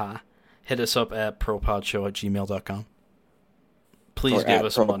 Ahaha. Hit us up at propodshow@gmail.com. Please or give at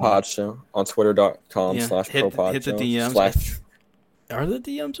us money. ProPodShow on twitter.com Yeah, hit the DMs. Are the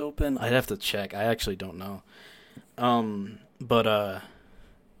DMs open? I'd have to check. I actually don't know. But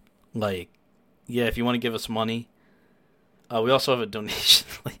like, yeah, if you want to give us money, we also have a donation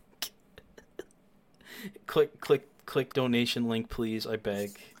link. click donation link, please. I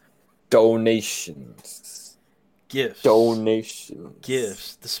beg. Donations. Gifts.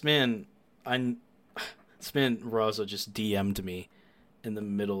 This man Raza just DM'd me in the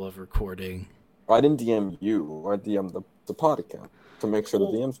middle of recording. I didn't DM you. I DM'd the pod account to make sure the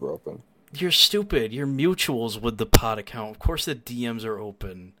DMs were open. You're stupid. You're mutuals with the pod account. Of course the DMs are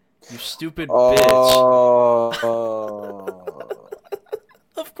open. You stupid bitch.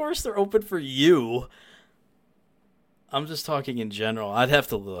 Of course they're open for you. I'm just talking in general. I'd have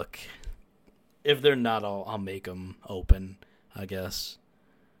to look. If they're not, I'll make them open, I guess.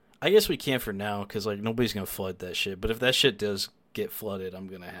 I guess we can't for now, because like nobody's gonna flood that shit. But if that shit does get flooded, I'm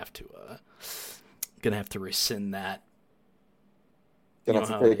gonna have to rescind that. Gonna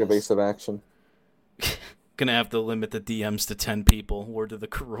have to take evasive action. Gonna have to limit the DMs to 10 people. Word of the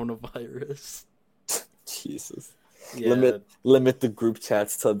coronavirus. Jesus. Yeah. Limit the group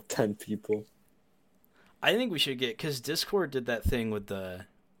chats to 10 people. I think we should because Discord did that thing with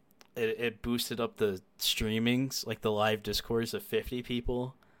it boosted up the streamings, like the live Discords of 50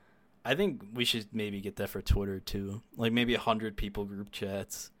 people. I think we should maybe get that for Twitter too. Like maybe 100 people group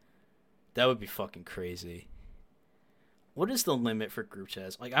chats. That would be fucking crazy. What is the limit for group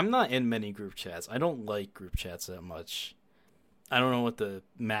chats? Like, I'm not in many group chats. I don't like group chats that much. I don't know what the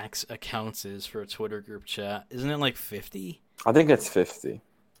max accounts is for a Twitter group chat. Isn't it like 50? I think it's 50.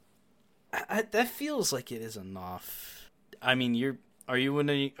 That feels like it is enough. I mean, are you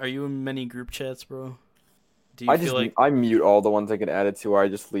in many group chats, bro? Do you feel like I mute all the ones I get added to, or I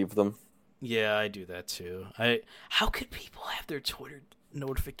just leave them. Yeah, I do that too. How could people have their Twitter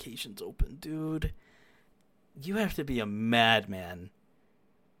notifications open, dude? You have to be a madman.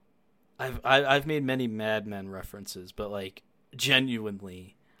 I've made many madman references, but like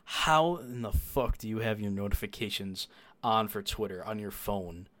genuinely, how in the fuck do you have your notifications on for Twitter on your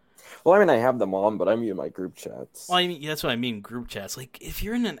phone? Well, I mean, I have them on, but I mute my group chats. Well, I mean, that's what I mean, group chats. Like, if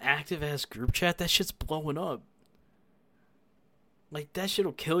you're in an active-ass group chat, that shit's blowing up. Like, that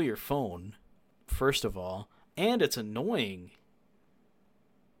shit'll kill your phone, first of all. And it's annoying.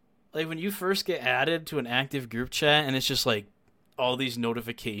 Like, when you first get added to an active group chat, and it's just, like, all these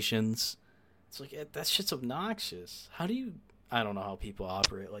notifications. It's like, that shit's obnoxious. How do you... I don't know how people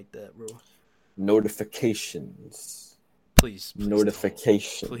operate like that, bro. Notifications. Please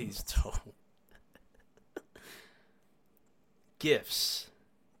notifications. Don't. Please don't. Gifts.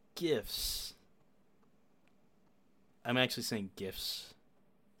 I'm actually saying gifts.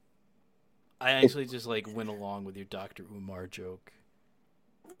 I actually just like went along with your Dr. Umar joke.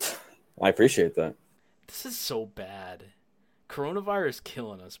 I appreciate that. This is so bad. Coronavirus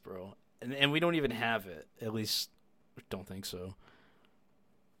killing us, bro. And we don't even have it. At least, I don't think so.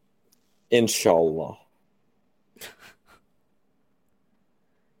 Inshallah.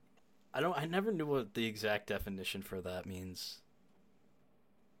 I never knew what the exact definition for that means.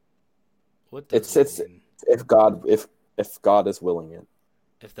 What does it mean? If God is willing it.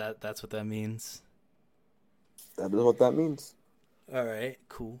 If that's what that means. That is what that means. All right,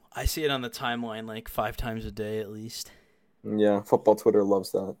 cool. I see it on the timeline like 5 times a day at least. Yeah, football Twitter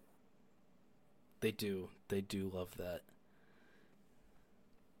loves that. They do love that.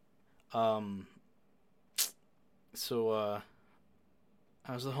 So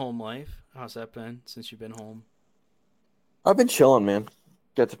how's the home life? How's that been since you've been home? I've been chilling, man.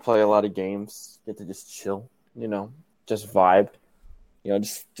 Get to play a lot of games. Get to just chill, just vibe. I'm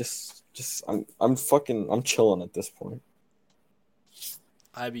chilling at this point.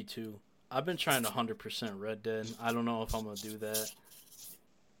 I be too. I've been trying to 100% Red Dead. I don't know if I'm gonna do that.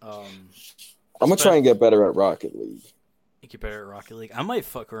 I'm gonna try and get better at Rocket League. Get better at Rocket League. I might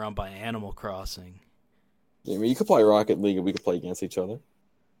fuck around by Animal Crossing. Yeah, I mean, you could play Rocket League and we could play against each other.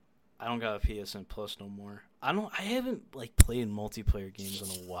 I don't got a PSN Plus no more. I haven't like played multiplayer games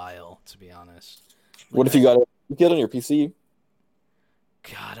in a while, to be honest. Like, what if you got it? You get it on your PC?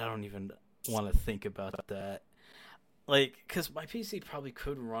 God, I don't even want to think about that. Like, because my PC probably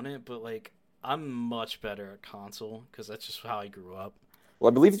could run it, but like, I'm much better at console because that's just how I grew up.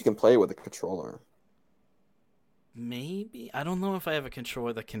 Well, I believe you can play with a controller. Maybe. I don't know if I have a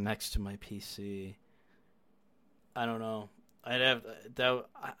controller that connects to my PC. I don't know. I'd have that.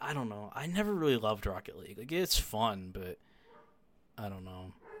 I don't know. I never really loved Rocket League. Like, it's fun, but I don't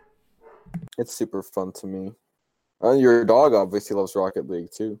know. It's super fun to me. Your dog obviously loves Rocket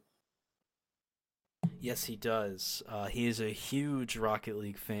League too. Yes, he does. He is a huge Rocket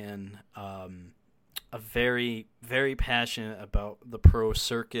League fan. A very, very passionate about the pro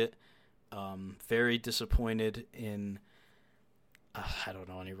circuit. Very disappointed in. I don't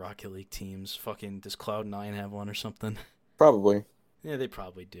know any Rocket League teams. Fucking does Cloud9 have one or something? Probably. Yeah, they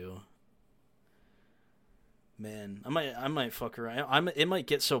probably do. Man, I might fuck around. It might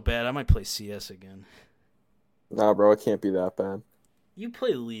get so bad I might play CS again. Nah, bro, it can't be that bad. You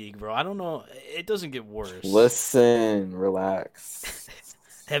play League, bro. I don't know. It doesn't get worse. Listen, relax.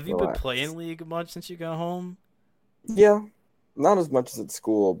 Have you been playing League much since you got home? Yeah, not as much as at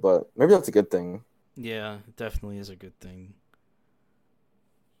school, but maybe that's a good thing. Yeah, it definitely is a good thing.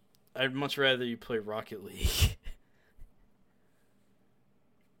 I'd much rather you play Rocket League.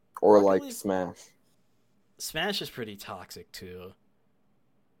 Or Rocket like League... Smash. Smash is pretty toxic too.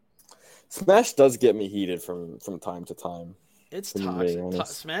 Smash does get me heated from time to time. It's toxic.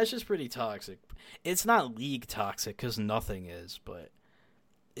 Smash is pretty toxic. It's not League toxic because nothing is, but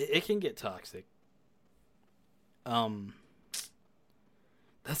it can get toxic. That's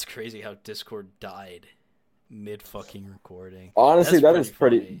crazy how Discord died mid fucking recording. Honestly, that is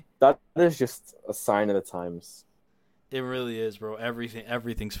pretty. That is just a sign of the times. It really is, bro.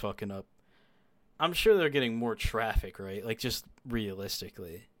 Everything's fucking up. I'm sure they're getting more traffic, right? Like, just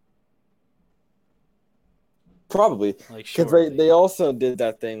realistically. Probably. Like, because they also did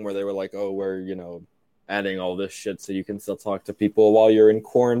that thing where they were like, oh, we're, adding all this shit so you can still talk to people while you're in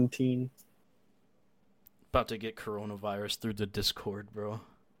quarantine. About to get coronavirus through the Discord, bro.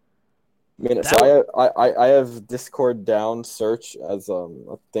 So I have Discord down search as a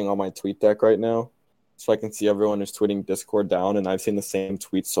thing on my tweet deck right now. So I can see everyone who's tweeting Discord down, and I've seen the same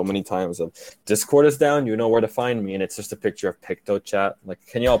tweet so many times of Discord is down, you know where to find me, and it's just a picture of PictoChat. Like,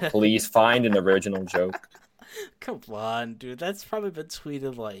 can y'all please find an original joke? Come on, dude. That's probably been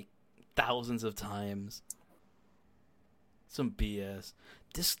tweeted like thousands of times. Some BS.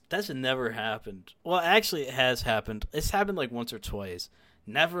 That's never happened. Well, actually, it has happened. It's happened like once or twice.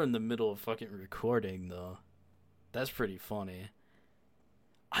 Never in the middle of fucking recording, though. That's pretty funny.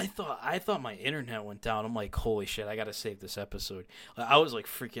 I thought my internet went down. I'm like, holy shit, I gotta save this episode. I was like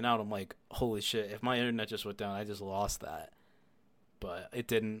freaking out. I'm like, holy shit, if my internet just went down, I just lost that. But it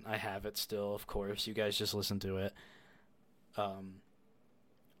didn't. I have it still, of course. You guys just listen to it.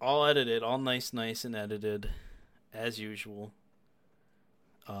 All edited, all nice and edited, as usual.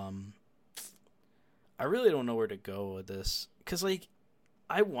 I really don't know where to go with this. Because, like,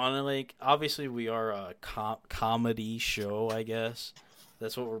 I want to, like, obviously we are a comedy show, I guess.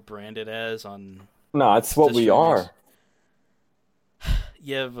 That's what we're branded as on. No, it's what we are.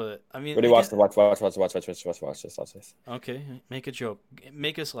 Yeah, but I mean. Ready? Watch this. Okay, make a joke.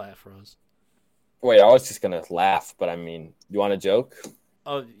 Make us laugh, Rose. Wait, I was just gonna laugh, but I mean, you want a joke?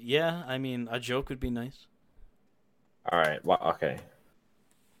 Oh yeah, I mean, a joke would be nice. All right. Well, okay.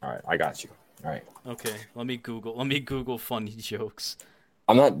 All right, I got you. All right. Okay, let me Google funny jokes.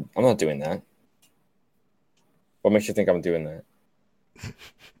 I'm not doing that. What makes you think I'm doing that?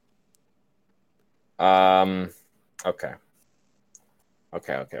 Okay.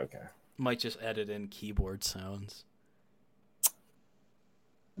 Might just edit in keyboard sounds.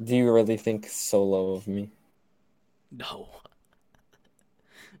 Do you really think so low of me? No.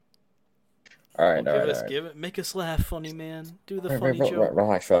 All right. Make us laugh, funny man. Do the funny joke.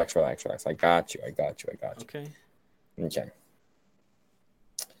 Relax. I got you. Okay.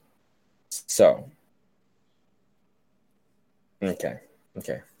 So. Okay. All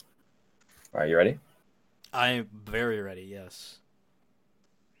right, you ready? I'm very ready, yes.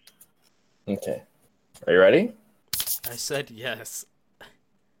 Okay. Are you ready? I said yes.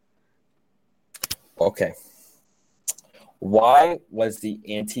 Okay. Why was the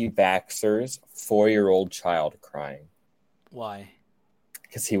anti-vaxxer's 4-year-old child crying? Why?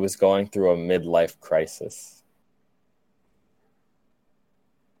 because he was going through a midlife crisis.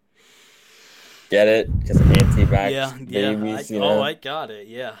 Get it? Because anti-vax babies, I got it.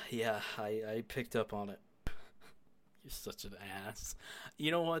 Yeah, I picked up on it. You're such an ass.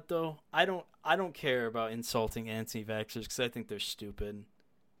 You know what though? I don't care about insulting anti-vaxxers because I think they're stupid.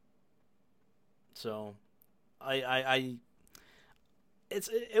 So, it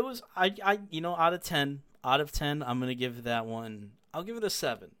was out of 10, I'm gonna give that one. I'll give it a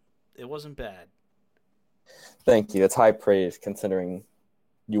 7. It wasn't bad. Thank you. That's high praise considering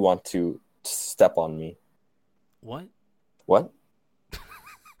you want to step on me. What?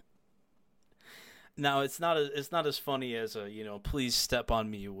 Now it's not as funny as a please step on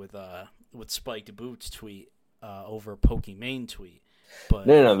me with spiked boots tweet over Pokimane tweet. But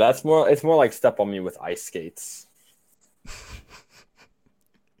no, it's more like step on me with ice skates.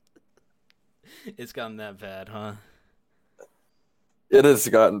 It's gotten that bad, huh? It has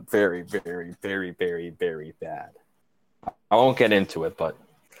gotten very, very, very, very, very bad. I won't get into it, but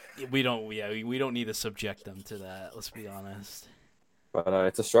we don't need to subject them to that. Let's be honest. But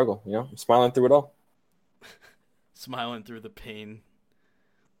it's a struggle, I'm smiling through it all. Smiling through the pain.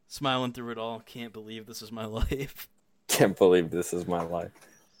 Smiling through it all. Can't believe this is my life. Can't believe this is my life.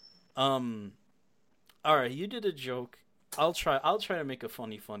 All right, you did a joke. I'll try to make a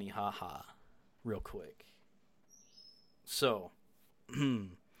funny haha real quick. So,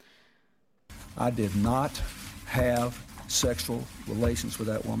 I did not have sexual relations with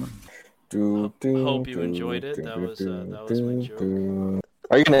that woman. Hope you enjoyed it. That was my joke.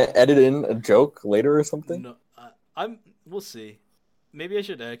 Are you gonna edit in a joke later or something? No, we'll see. Maybe I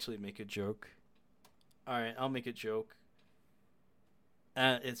should actually make a joke. All right, I'll make a joke.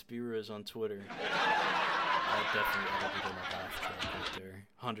 It's Beerus on Twitter. I definitely edited in a laugh track right there,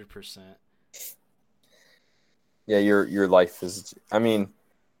 100%. Yeah, your life is. I mean,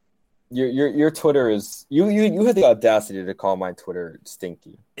 your Twitter is. You had the audacity to call my Twitter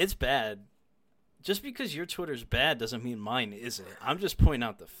stinky. It's bad. Just because your Twitter's bad doesn't mean mine isn't. I'm just pointing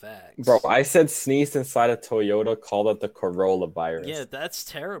out the facts. Bro, I said sneezed inside a Toyota, called it the Corolla virus. Yeah, that's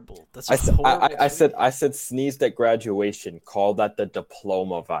terrible. That's horrible. I said sneezed at graduation, called that the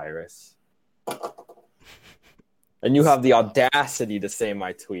diploma virus. And you have the audacity to say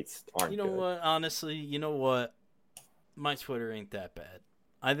my tweets aren't good. You know what? Honestly, my Twitter ain't that bad.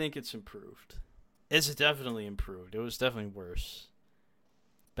 I think it's improved. It's definitely improved. It was definitely worse.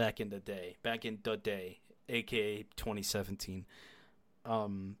 Back in the day, aka 2017.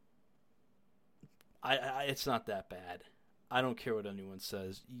 It's not that bad. I don't care what anyone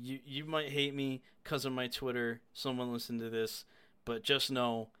says. You might hate me because of my Twitter. Someone listen to this, but just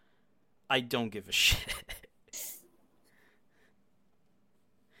know, I don't give a shit.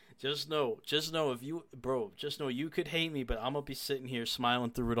 Just know if you, bro, just know you could hate me, but I'm gonna be sitting here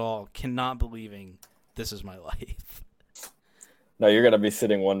smiling through it all, cannot believing this is my life. No, you're going to be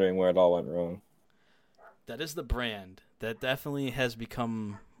sitting wondering where it all went wrong. That is the brand. That definitely has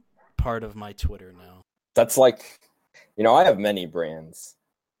become part of my Twitter now. That's like, I have many brands.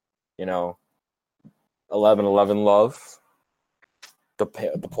 1111 Love, the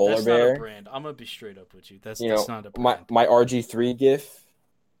polar that's bear. Not a brand. I'm going to be straight up with you. That's not a brand. My RG3 GIF.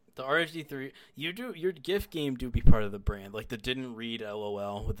 The RG3, your GIF game do be part of the brand, like the didn't read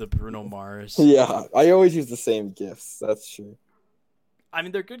LOL with the Bruno Mars. Yeah, I always use the same GIFs. That's true. I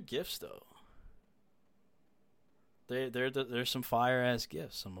mean, they're good GIFs though. There's some fire ass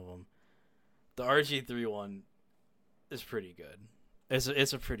GIFs. Some of them. The RG3 one is pretty good.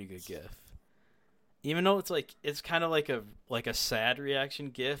 It's a pretty good GIF. Even though it's kind of like a sad reaction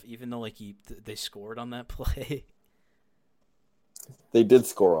GIF. Even though they scored on that play. They did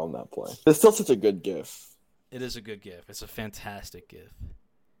score on that play. It's still such a good GIF. It is a good GIF. It's a fantastic GIF.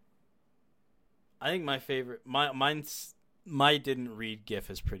 I think my favorite, my didn't read GIF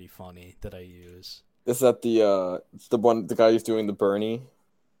is pretty funny that I use. Is that the guy who's doing the Bernie?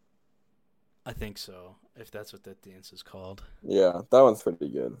 I think so. If that's what that dance is called. Yeah, that one's pretty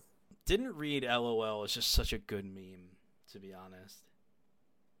good. Didn't read LOL is just such a good meme, to be honest.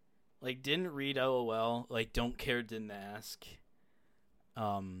 Didn't read LOL. Don't care, didn't ask.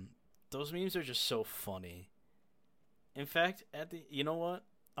 Those memes are just so funny. In fact, you know what?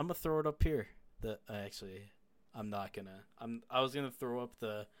 I'm gonna throw it up here. I'm not gonna. I was gonna throw up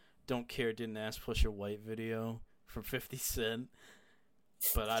the "Don't Care, Didn't Ask, Pusha White" video from 50 Cent,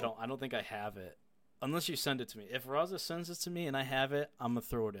 but I don't think I have it. Unless you send it to me. If Raza sends it to me and I have it, I'm gonna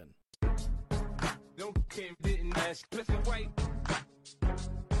throw it in. Don't care, didn't ask, Pusha White.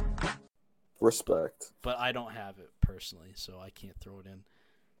 Respect. But I don't have it personally, so I can't throw it in.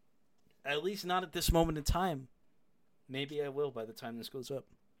 At least not at this moment in time. Maybe I will by the time this goes up.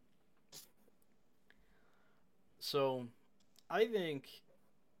 So, I think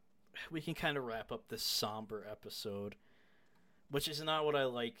we can kind of wrap up this somber episode, which is not what I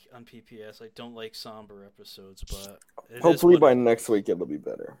like on PPS. I don't like somber episodes, but hopefully by next week it'll be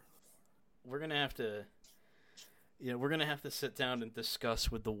better. We're gonna have to, we're gonna have to sit down and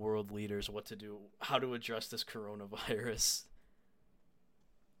discuss with the world leaders what to do, how to address this coronavirus.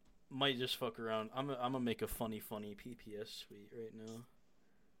 Might just fuck around. I'm gonna make a funny PPS tweet right now.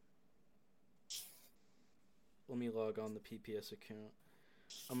 Let me log on the PPS account.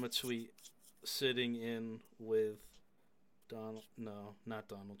 I'm gonna tweet sitting in with not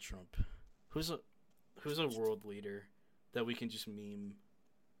Donald Trump. Who's a world leader that we can just meme?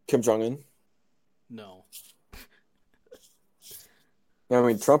 Kim Jong-un? No. I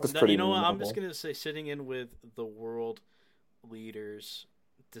mean, Trump is pretty. You know what? I'm just gonna say sitting in with the world leaders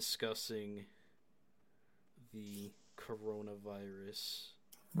discussing the coronavirus.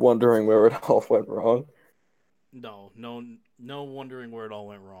 Wondering where it all went wrong. No wondering where it all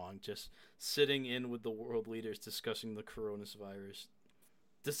went wrong. Just sitting in with the world leaders discussing the coronavirus.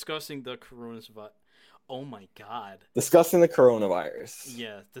 Oh my god. Discussing the coronavirus.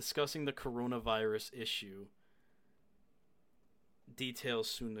 Yeah, discussing the coronavirus issue. Details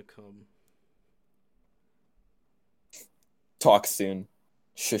soon to come. Talk soon.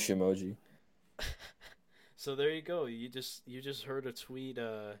 Shush emoji. So there you go. You just heard a tweet.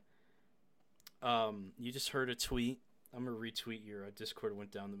 You just heard a tweet. I'm gonna retweet your Discord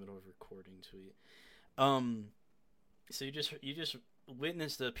went down the middle of recording tweet. So you just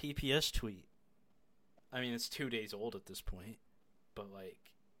witnessed a PPS tweet. I mean, it's 2 days old at this point, but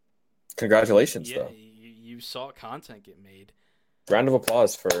like, congratulations, though. You saw content get made. Round of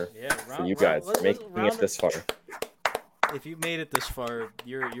applause for you guys for making it this far. If you made it this far,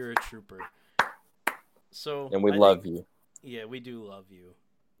 you're a trooper. So and we love you. Yeah, we do love you.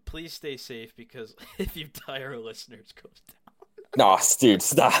 Please stay safe because if you die, our listeners goes down. No, dude,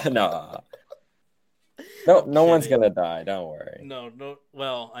 stop. No. No one's gonna die. Don't worry. No.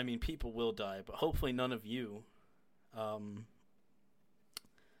 Well, I mean, people will die, but hopefully none of you.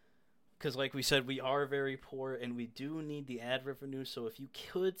 Because like we said, we are very poor and we do need the ad revenue. So if you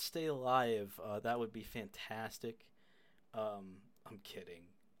could stay alive, that would be fantastic. I'm kidding.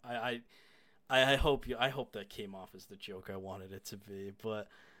 I hope that came off as the joke I wanted it to be. But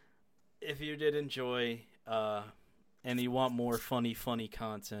if you did enjoy, and you want more funny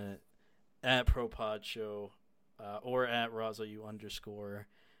content, at ProPod Show, or at RazaU_,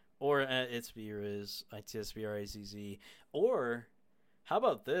 or at ItsBriz, ITSBRIZZ, or how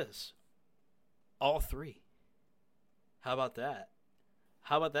about this? All three. How about that?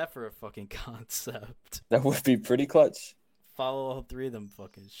 How about that for a fucking concept? That would be pretty clutch. Follow all three of them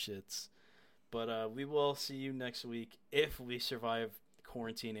fucking shits. But we will see you next week if we survive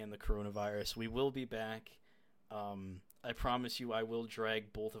quarantine and the coronavirus. We will be back. I promise you I will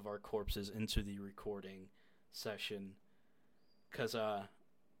drag both of our corpses into the recording session. Because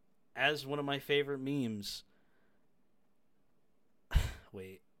as one of my favorite memes...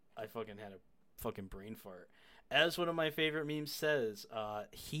 Wait, I fucking had a fucking brain fart. As one of my favorite memes says,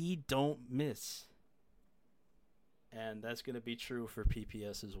 he don't miss. And that's going to be true for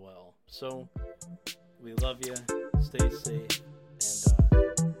PPS as well. So, we love you. Stay safe.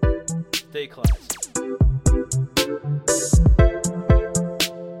 And stay classy.